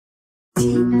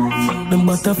them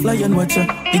butterfly and watch ya.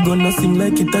 He gonna sing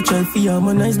like it a try fi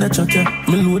harmonize the track ya.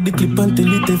 Me load the clip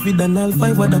until it heavy than all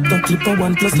 5 adapter. Clip a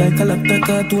 1+ like a laptop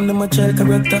cartoon, them a child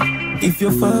character. If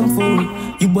you're farm fool,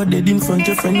 you bout dead in front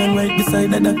your friend and right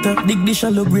beside the doctor. Dig the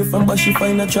shallow grave and bash you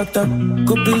find a tractor.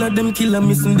 Couple of them killer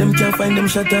missing them can't find them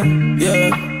shatter. Yeah.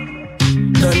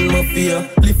 Done mafia,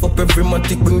 lift up every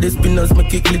matic, bring the spinners,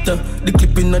 make it glitter. The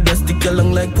clip in the stick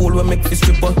along like pole, we make the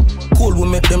stripper. Cold, we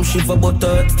make them shiver, but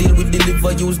still we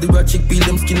deliver. Use the ratchet, peel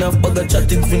them skin off, bag of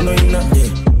chat, it's vinoina.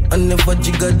 Yeah. I never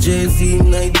jigga Jay-Z,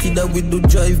 90 that we do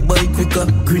drive by quicker.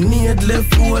 Grenade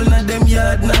left hole, now them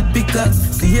yard not pickers.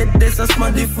 See it, there's a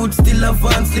smarty foot, still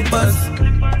advanced slippers.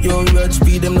 Young rich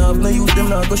speed, them now have no use, them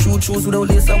now go shoot shoes without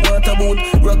lace and water boat.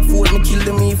 Rock foot, me kill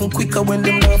them even quicker when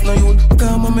them now have no youth.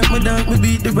 Come on, make me dance, me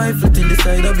beat the rifle till the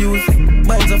side abuse.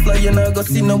 Binds a fly and I go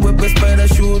see no web spider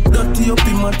shoot. Dirty up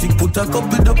in my tick, put a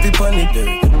couple duppy on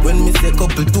it. When me say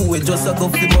couple two way, just a go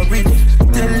for my read.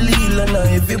 Tell Lila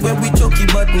now everywhere we chucky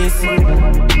badness.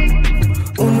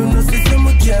 Oh no, system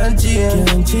I can't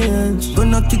change.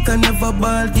 Gonna kick and never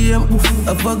ball game.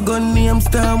 Have a gun name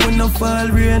star when I fall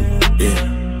rain.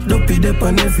 Yeah. Dopey dep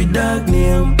on every dog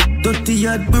name. Dirty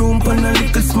yard broom on a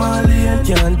little small lane.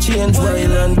 Can't change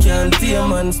while and can't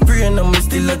tame and sprain. I'm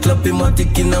still a clapping my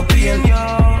tick in a pain.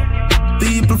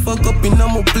 People fuck up in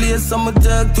my place. I'ma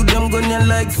talk to them gonna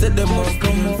like say them must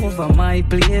come over my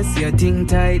place. You think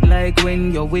tight like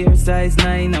when you wear size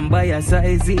 9 and buy a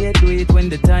size 8. Do it when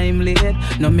the time late.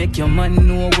 Now make your man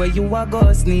know where you are,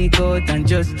 go sneak out and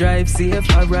just drive safe.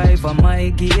 Arrive on my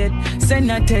gate.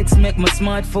 Send a text, make my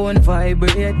smartphone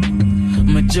vibrate.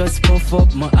 Me just puff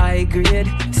up my high grade.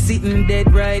 Sitting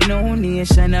dead right now,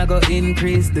 nation I go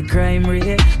increase the crime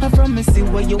rate. I promise you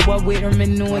where you are, where me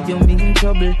know you mean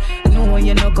trouble. No,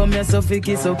 you no come here so fi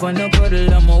kiss up on a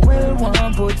cuddle. I'm a well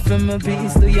one put for my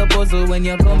piece to your puzzle. When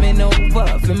you're coming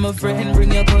over, for my friend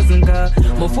bring your cousin car.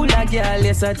 Me full of girl,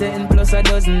 yes a 10 plus a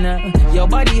dozen now. Your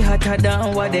body hotter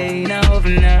than what they in a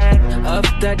oven now.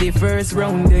 After the first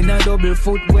round, then a double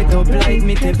foot wet up like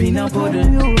me tap in a puddle.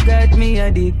 You got me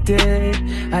addicted.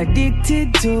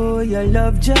 Addicted to your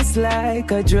love just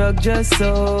like a drug, just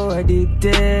so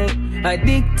addicted.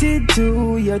 Addicted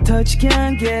to your touch,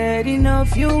 can't get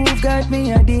enough. You've got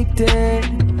me addicted.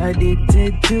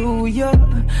 Addicted to you.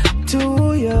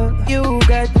 You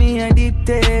got me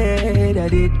addicted.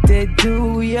 Addicted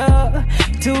to you.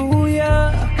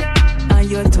 And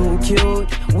you're too cute.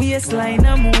 Waistline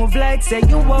a move like say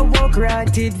you a walk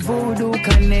rotted. Voodoo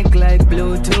connect like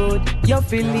Bluetooth. You're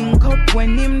feeling up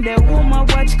when him the woman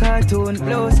watch cartoon.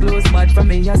 Blows bad from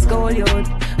me a skull youth.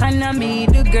 And I me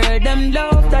the girl them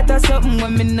love. That a something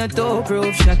when me not talk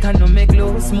proof. Shot and no make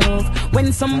loose move.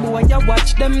 When some boy ya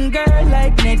watch them girl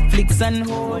like Netflix and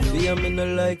hold. Yeah, me no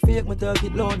like fake, me talk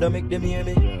it loud and make them hear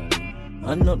me.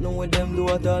 And not know what them do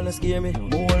at all, no scare me.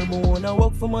 More, I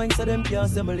work for mine so them can't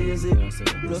say me lazy.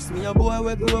 Plus me a boy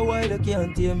we grow while they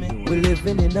can't hear me. We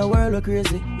living in a world of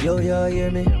crazy, yo, hear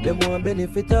me. Them want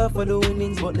benefit off for the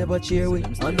winnings but never cheer we.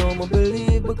 I know me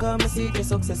believe because me see the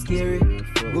success scary.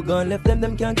 We gon' left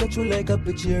them can't catch you like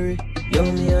a cherry. Yo,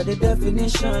 me are the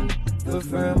definition. For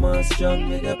firm and strong,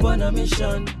 me up on a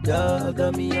mission. Dog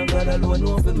and me and God alone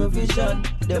know for my vision.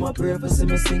 Them a pray for see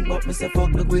me sing but me say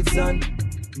fuck the good son.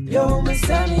 Yo, me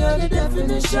say me are the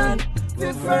definition.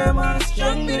 We firm and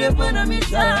strong, me up on a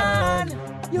mission.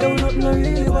 Yo, nothing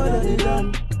really what I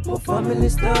done. My family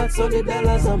starts, so the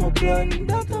dollars are my plan.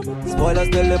 Spoilers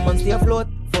tell them man stay afloat.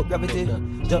 Fuck gravity,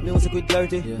 drop music with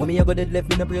clarity. When me a go dead left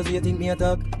me no praise, you think me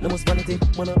attack? No more vanity,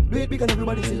 man a do it big and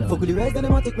everybody see. Fuck with the rise, then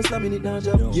them a take me slamming it down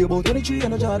job. Gear about 23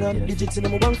 and a Jordan. Digits in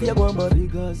them a bank for ya go on bad.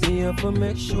 Because me have to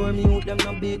make sure me out them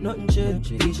not beat nothing change.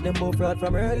 Teach them both fraud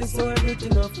from early so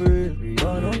everything not for real.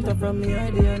 Born hunter from me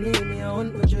idea, need me a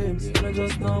hunt my dreams. And I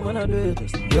just know when I do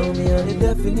it. Yo, me are the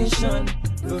definition.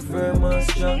 Prefer my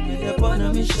strong, me up on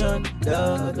a mission.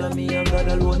 Dog and me and God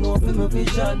alone know for my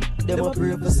vision. Them a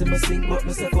pray for see me sing but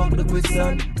me say fuck the good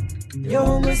son.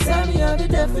 Yo, me say me are the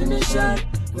definition.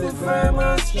 Prefer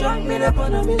my strong, me up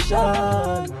on a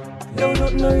mission. Yo,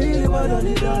 nothing really what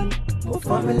I done. My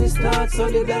family starts so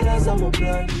the dollars are my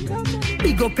plan.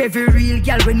 Big up every real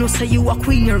gal when no say you a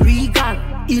queen, you regal.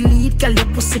 Elite gal, your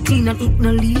pussy clean and it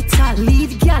no lethal.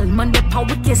 Lead gal, man the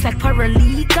power case like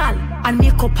paralegal. And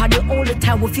make up the all the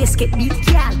time with face get beat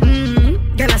gal.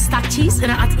 Girl a stack cheese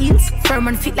and a hot heels. Firm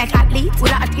and fit like athlete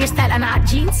with a hot hairstyle and a hot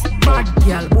jeans. Bad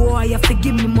girl, boy you have to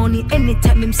give me money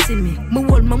anytime him see me. Me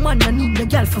hold my man, I need the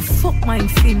girl for fuck mine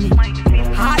for me.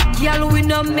 Hot girl, we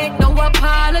no make no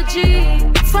apology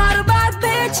for the bad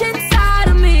bitch inside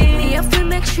of me. Me have to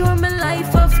make sure my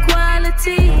life of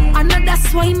quality. I know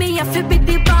that's why me have to be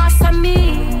the boss of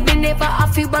me. Me never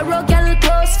have to borrow girl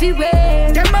fi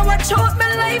wear. Them a watch out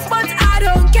my life, but I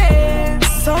don't care.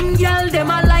 Some girl, them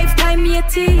a lifetime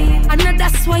 18. I know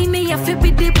that's why me have to be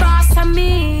the boss of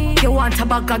me. You want a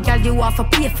bag of girl, you have to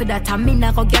pay for that. And me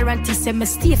not go guarantee say me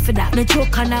stay for that. No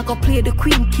joke, and I go play the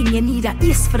queen king. You need a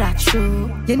ace for that,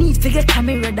 true. You need to get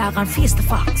camera dog and face the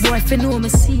facts. Boy, if you know me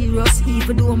serious,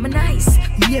 even though I'm nice.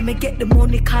 Yeah, me get the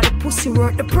money, cause the pussy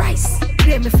worth the price.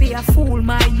 Play me for a fool,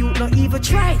 my youth not even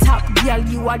try. Top girl,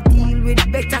 you a deal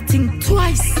with, better think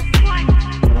twice.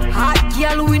 Hot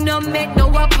girl, we no make no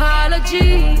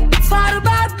apology for the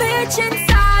bad bitch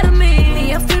inside of me. Me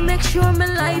have to make sure my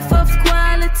life of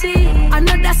quality. I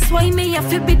know that's why me have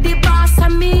to be the boss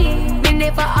of me. Me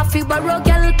never have to borrow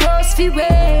girl clothes fi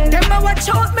wear. Them a watch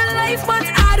out my life, but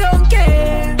I don't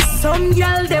care. Some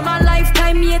girl, them a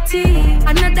lifetime 18.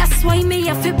 I know that's why me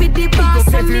have to be the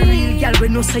boss of me. Real girl, we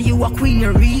know say you a queen,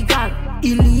 a regal.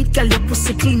 Elite girl, your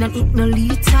pussy clean and it no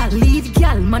lethal. Lead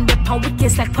girl, man, the power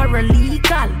case like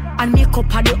paralegal. And make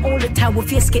up her the all the time with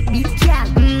face get beat, girl.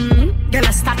 Girl,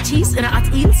 a stack cheese and a hot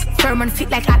heels. Firm and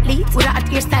fit like athlete with a hot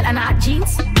hairstyle and a hot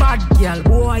jeans. Bad girl,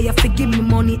 boy, you have to give me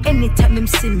money anytime them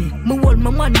see me. Me hold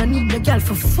my man, I need the girl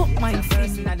for fuck my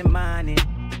face. In the morning,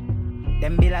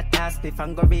 them be like task if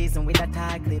I'm go reason with a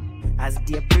tag clip. As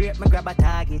they break, me grab a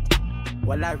target.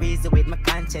 Well, I reason with my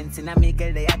conscience in a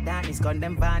middle they are done. It's gone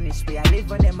them vanish. We I live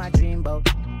what them a dream about.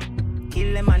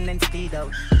 Kill them and then speed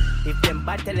out. If them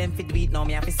battle them fit do it, now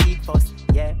me have to see it first.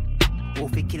 Yeah. Who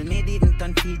fi kill me didn't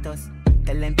turn fetus.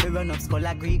 Tell them to run up, skull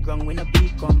agree ground when a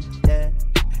beat come. Yeah.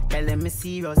 Tell them me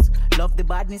serious. Love the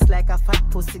badness like a fat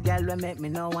pussy girl will make me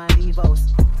no one leave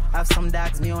house. Have some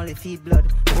dogs me only feed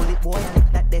blood. Bullet boy and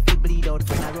let that they fi bleed out.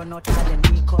 When I run out all them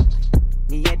weak up.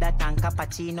 Me head that tank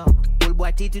cappuccino. Old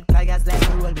boy teeth with pliers like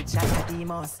a roll with Shaka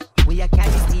Demos. We a carry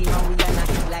steam and we a knock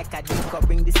it like a deco.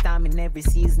 Bring the storm in every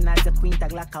season as a queen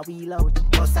tag like a wheel out.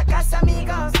 Costa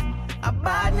Casamigos, a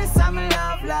badness of my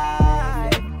love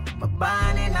life. My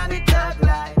burning on the thug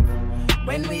life.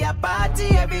 When we a party,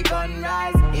 every gun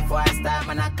rise. If I start,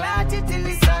 man, I clutch it till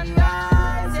the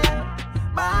sunrise. Yeah.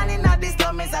 Burning at this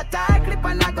storm is a tight clip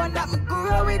and a gun that me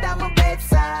grow with at my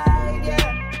bedside.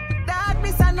 Yeah. That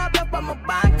miss and up on my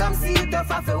bank, come see it off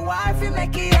of a wife, you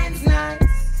make it ends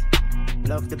nice.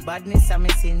 Love the badness, I'm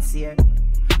sincere.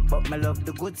 But me love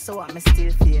the good, so I'm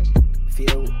still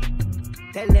feel.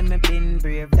 Tell them me been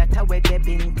brave, that a way they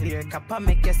been clear. Kappa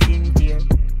make your skin tear.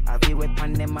 Have you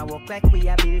weapon them, I walk like we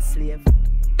a bill slave.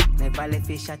 Never left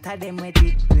a shot at them with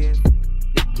it brave.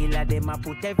 The killer them, I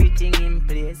put everything in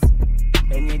place.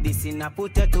 Any this in, I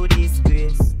put her to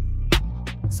disgrace.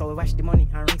 So we wash the money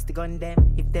and rinse the gun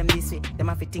them. If them this way, them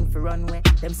have to think for runway.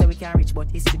 Them say we can't reach,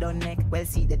 but history done neck. Well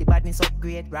see that the badness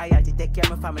upgrade. Royalty take care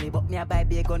of my family, but me I buy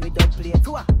big gun without play.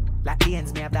 Like the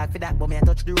ends, me have dog for that, but me I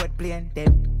touch the road plane.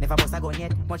 Them never bust a gun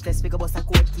yet, much less figure bust a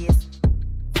court case.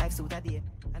 5 suit a day,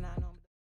 and I know.